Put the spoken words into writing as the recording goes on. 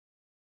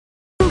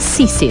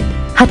Sisid.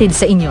 Hatid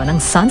sa inyo ng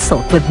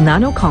Sunsilk with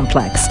Nano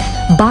Complex,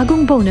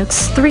 bagong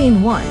Bonux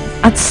 3-in-1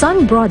 at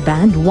Sun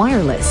Broadband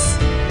Wireless.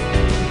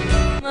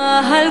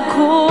 Mahal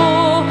ko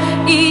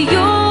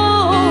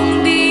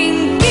iyong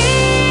dinggin,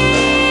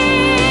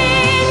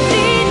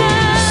 di na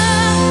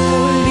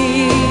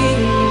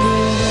muling.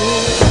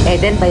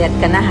 Eden, bayad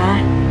ka na ha.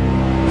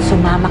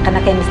 Sumama ka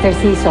na kay Mr.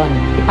 Season.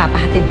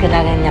 Ipapahatid ka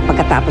na lang niya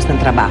pagkatapos ng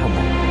trabaho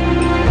mo.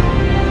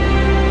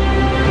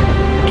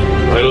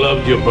 I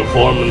loved your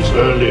performance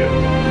earlier.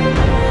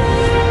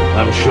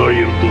 I'm sure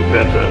you'll do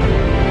better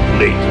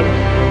later.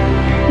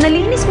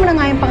 Nalinis mo na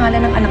nga yung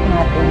pangalan ng anak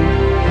natin.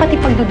 Pati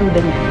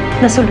pagdududa niya.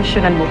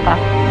 Nasolusyonan mo pa.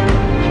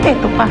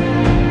 Eto pa.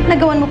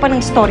 Nagawan mo pa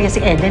ng istorya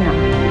si Eden, ha?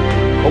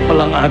 O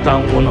palang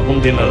ata ang una kong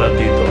dinala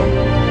dito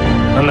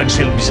na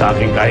nagsilbi sa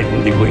akin kahit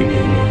hindi ko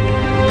hinihingi.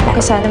 Baka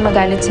sana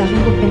magalit sa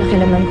akin kung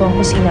pinakilaman ko ang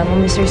kusina mo,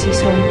 Mr.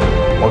 Season.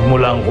 Huwag mo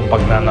lang kung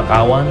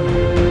pagnanakawan,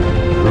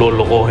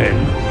 lolokohin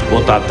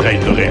o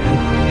tatraidorin.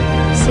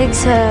 Sig,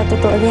 sa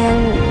totoo niyan,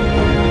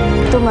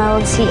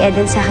 tumawag si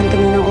Eden sa akin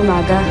kaninang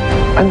umaga.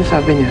 Ano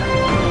sabi niya?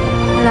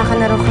 Wala ka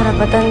na raw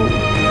karapatan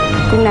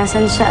kung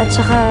nasan siya at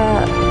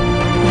saka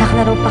wala ka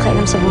na raw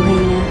pakialam sa buhay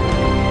niya.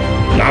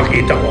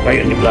 Nakita ko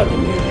kayo ni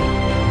Vladimir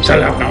sa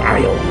lahat ng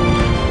ayaw.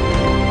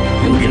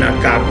 Yung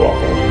ginagago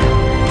ako,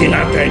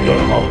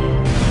 tinatraidor ako.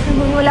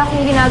 Naman, wala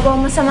akong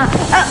ginagawang masama.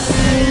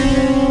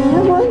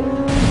 Naman,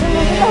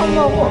 nagkakataon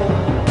mo ako.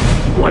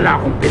 Wala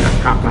akong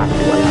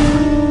pinagkakatiwala.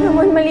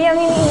 Naman, mali ang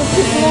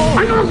iniisip mo.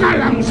 Ano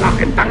akala mo sa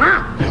akin,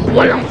 tanga?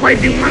 Walang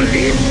pwedeng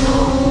manliit.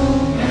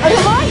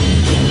 Naman!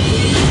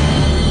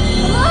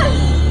 Naman!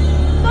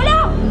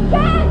 Tulong!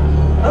 Ben!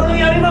 Ano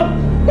nangyari mo?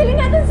 Dali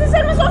natin si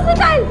Sir sa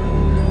hospital!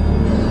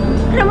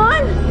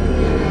 Ramon!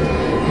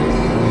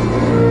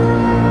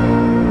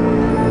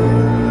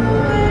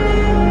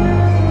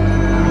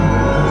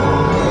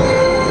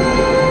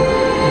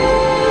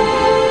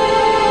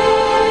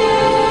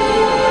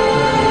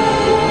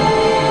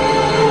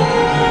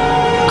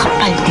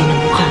 Kapal din ang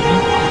mukha mo.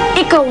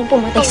 Ikaw ang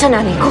pumatay sa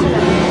nanay ko.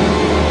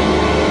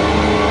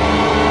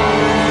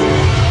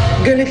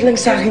 Galit lang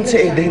sa akin si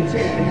Eden.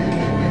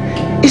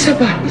 Isa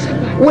pa,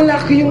 wala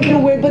kayong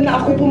pruweba na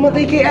ako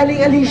pumatay kay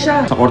Aling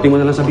Alicia. Sa korte mo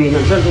na lang sabihin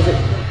yan, sir.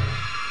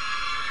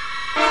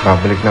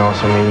 Babalik na ako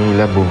sa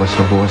Maynila bukas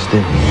na bukas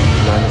din.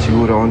 Wala na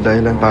siguro akong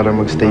dahilan para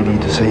magstay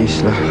dito sa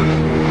isla.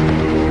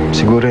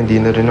 Siguro hindi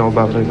na rin ako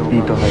babalik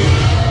dito kayo.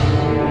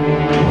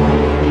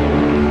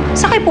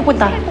 Saan kayo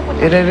pupunta?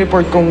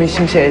 I-report kong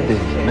missing si Eden.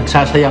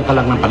 Nagsasayang ka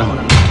lang ng panahon.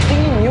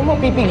 Tingin niyo,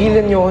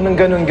 mapipigilan niyo ako ng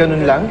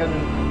ganun-ganun lang?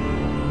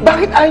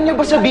 Bakit ayaw niyo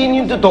ba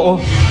sabihin yung totoo?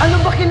 Ano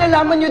ba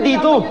kinalaman niyo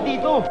dito?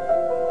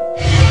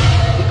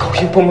 Ikaw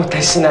yung pumatay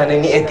sa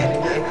nanay ni Eden.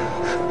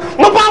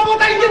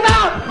 Mapapatay kita!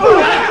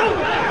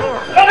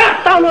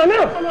 Tama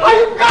na!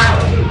 Ayun ka!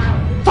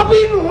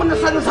 Sabihin mo kung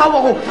nasaan asawa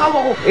ko!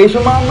 Eh,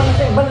 sumama na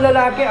sa ibang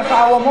lalaki,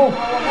 asawa mo.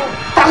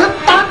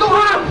 Tarantado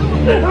ka!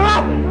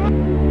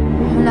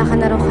 Wala ka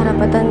na raw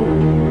karapatan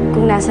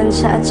kung nasan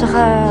siya at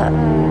saka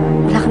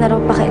wala ka na raw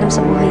pakialam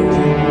sa buhay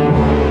niya.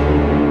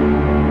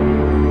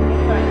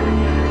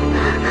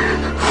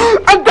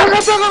 Ang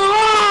tanga-tanga ko!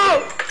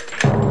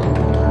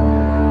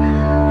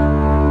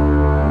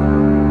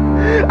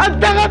 Ang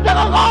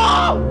tanga-tanga ko!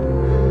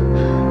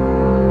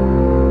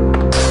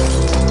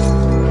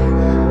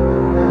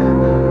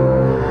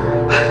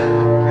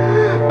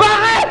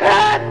 Bakit?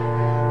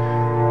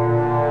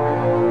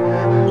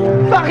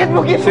 Bakit mo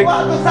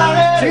ginawa ito sa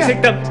akin? Sig,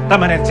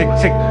 tama na.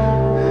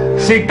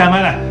 Sig,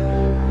 tama na.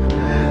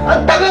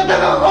 Ang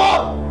tanga-tanga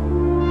ko!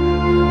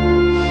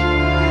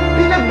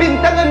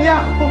 Pinagbintangan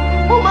niya ako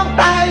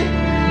pumatay!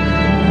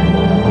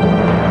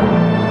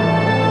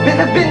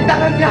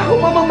 Pinagbintangan niya ako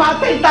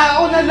mamamatay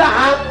tao na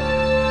lahat!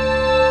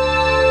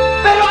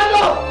 Pero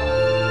ano?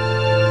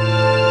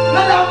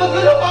 Nalaman ko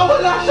na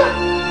mawala siya!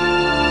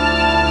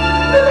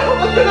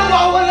 Nalaman ko na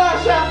mawala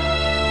siya!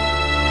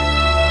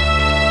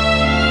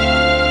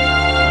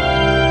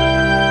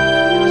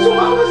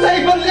 Sumama sa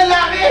ibang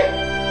lalaki!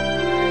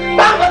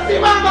 Tama si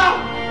Mama!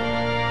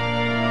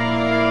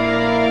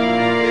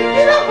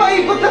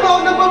 Pinapaikot na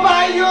ako ng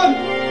babae yun!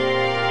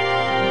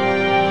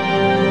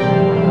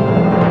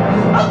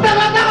 Ang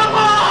tanga-tanga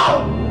ko!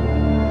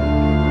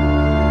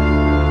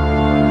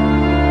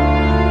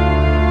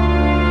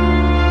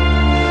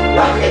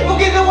 Bakit mo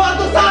ginawa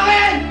ito sa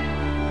akin?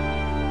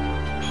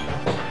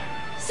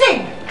 Sig!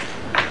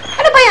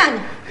 Ano ba yan?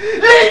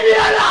 Leave me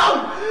alone!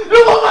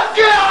 Lumabas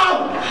kayo!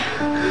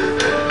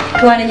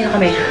 Iwanan niyo na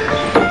kami.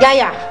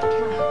 Yaya,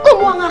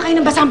 kumuha nga kayo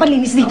ng basang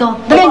panlinis dito.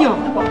 Dalihan niyo.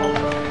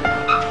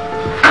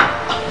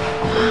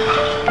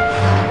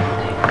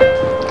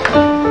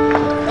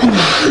 Ano?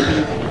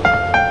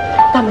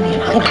 Tama na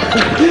yun.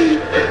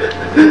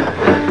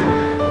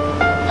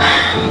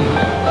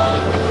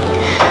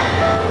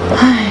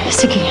 Ay,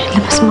 sige.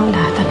 Labas mo ang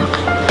lahat, anak.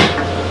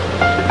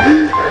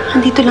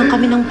 Andito lang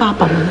kami ng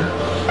papa mo.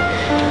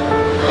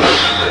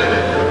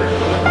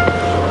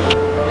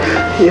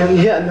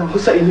 Hiyang-hiyan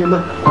ako sa inyo, Ma.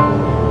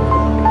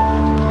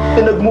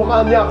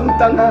 Pinagmukha niya akong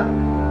tanga.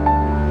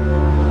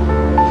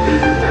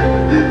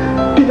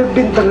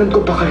 Pinagbintangan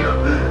ko pa kayo.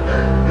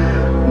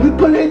 Ano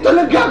pala ito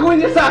lang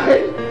gagawin niya sa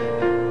akin?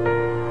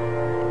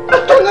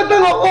 At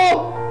tanga-tanga ko!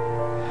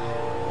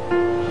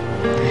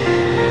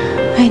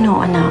 I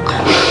know, anak.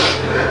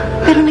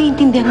 Pero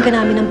naiintindihan ka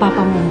namin ng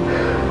papa mo.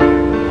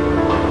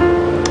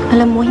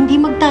 Alam mo,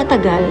 hindi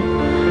magtatagal.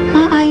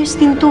 Maayos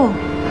din to.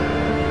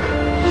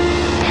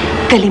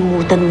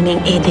 Kalimutan mo na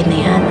yung Eden na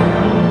yan.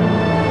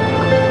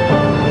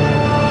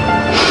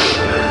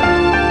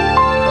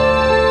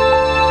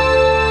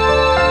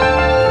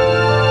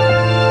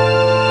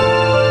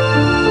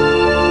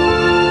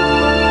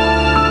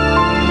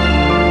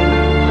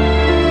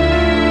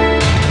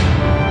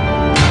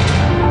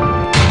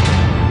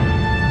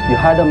 You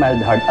had a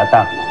mild heart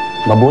attack.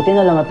 Mabuti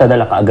na lang at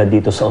nadala ka agad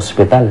dito sa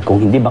ospital. Kung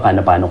hindi, baka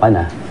napano ka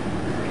na.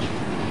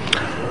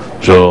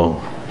 So,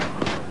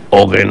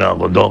 okay na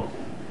ako, Doc.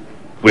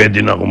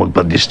 Pwede na ako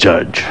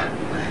magpa-discharge.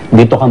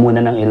 Dito ka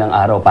muna ng ilang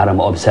araw para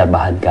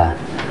maobserbahan ka.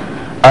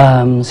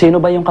 Sino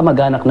ba yung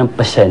kamag-anak ng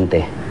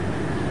pasyente?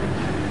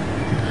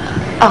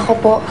 Ako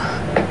po.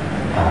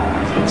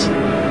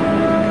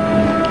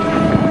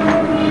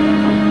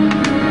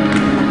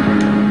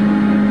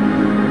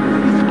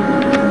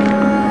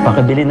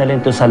 Pakibili na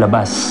rin ito sa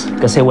labas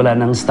kasi wala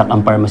nang stock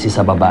ang pharmacy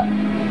sa baba.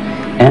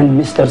 And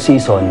Mr.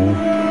 Season,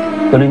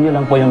 tuloy niyo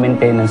lang po yung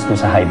maintenance niyo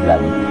sa high blood.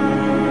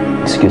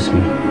 Excuse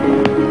me.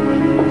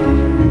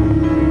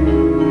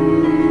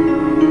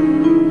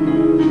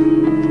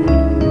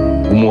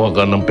 Kumuha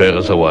ka ng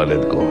pera sa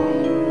wallet ko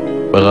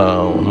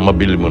para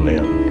mabili mo na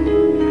yan.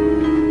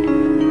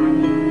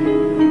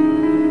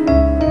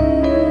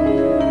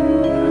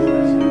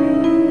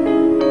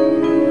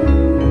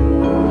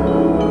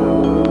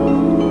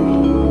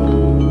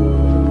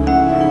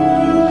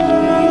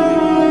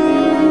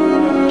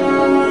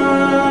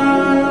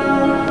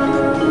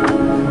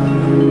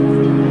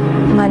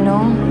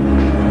 Manong,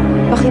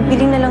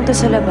 pakibili na lang to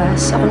sa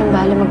labas. Ako nang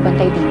bahala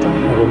magbantay dito.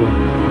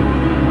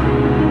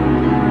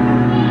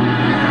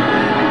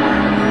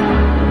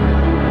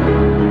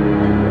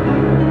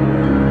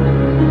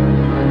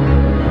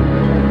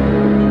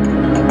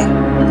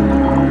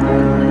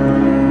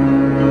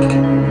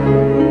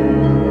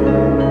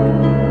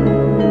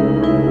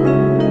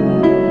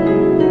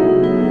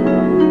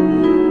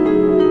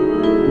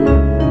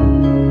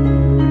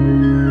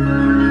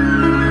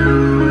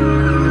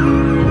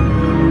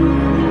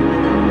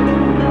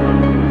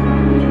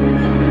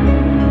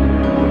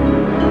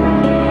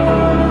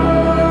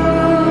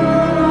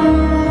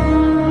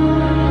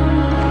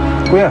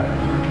 Kuya,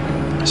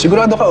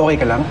 sigurado ka okay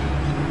ka lang?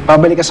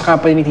 Pabalik ka sa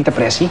company ni Tita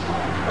Presi?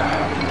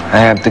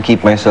 I have to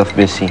keep myself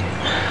busy.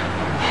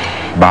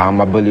 Baka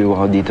mabaliw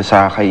ako dito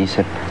sa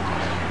kakaisip.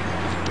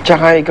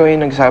 Tsaka ikaw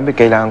yung nagsabi,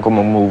 kailangan ko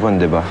mag-move on,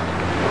 di ba?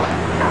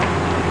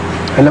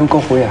 Alam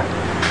ko, kuya.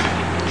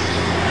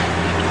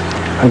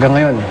 Hanggang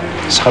ngayon,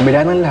 sa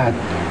kabila ng lahat,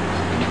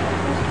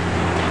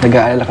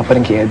 nag-aalala ka pa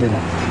rin kay Eden.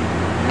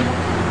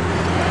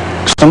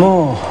 Gusto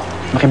mo,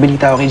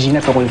 makibalita ako kay Gina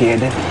tungkol kay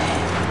Eden.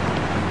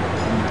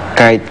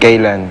 Kahit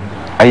kailan,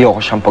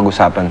 ayoko siyang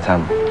pag-usapan,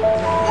 Sam.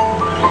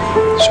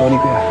 Sorry,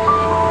 kuya.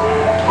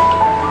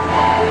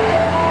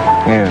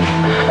 Ngayon,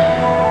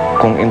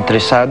 kung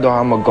interesado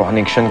ka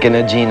magko-connection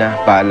kina Gina,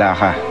 bahala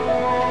ka.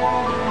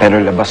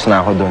 Pero labas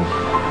na ako dun.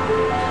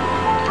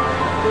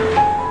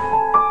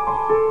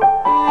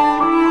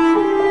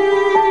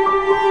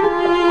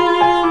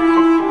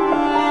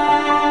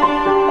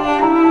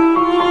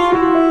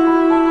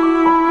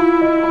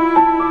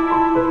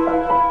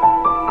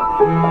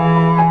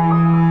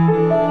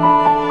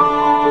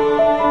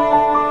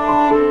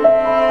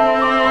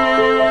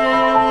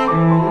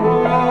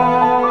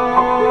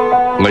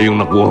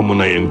 Ngayong nakuha mo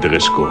na yung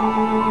interes ko,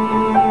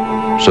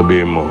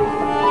 sabihin mo,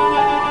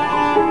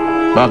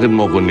 bakit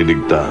mo ako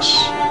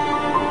niligtas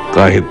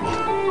kahit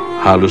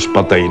halos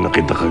patay na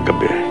kita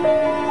kagabi?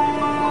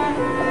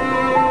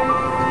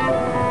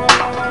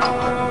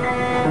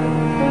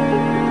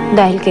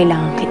 Dahil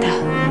kailangan kita.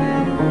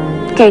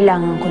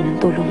 Kailangan ko ng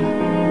tulong mo.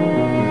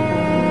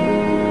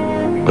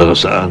 Para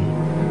saan?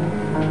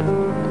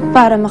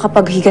 Para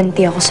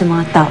makapaghiganti ako sa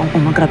mga taong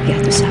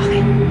umagrabyado sa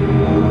akin.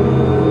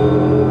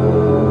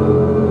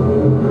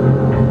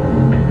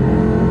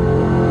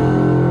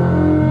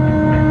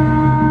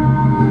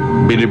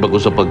 Bilib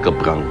ako sa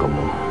pagkaprangka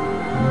mo.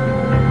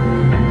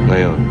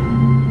 Ngayon,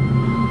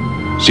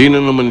 sino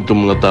naman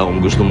itong mga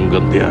taong gusto mong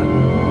gantihan?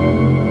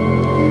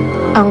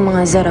 Ang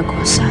mga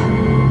Zaragoza.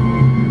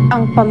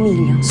 Ang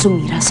pamilyang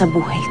sumira sa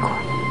buhay ko.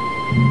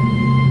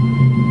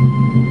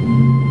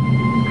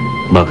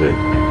 Bakit?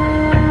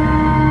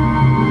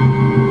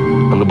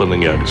 Ano ba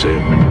nangyari sa'yo?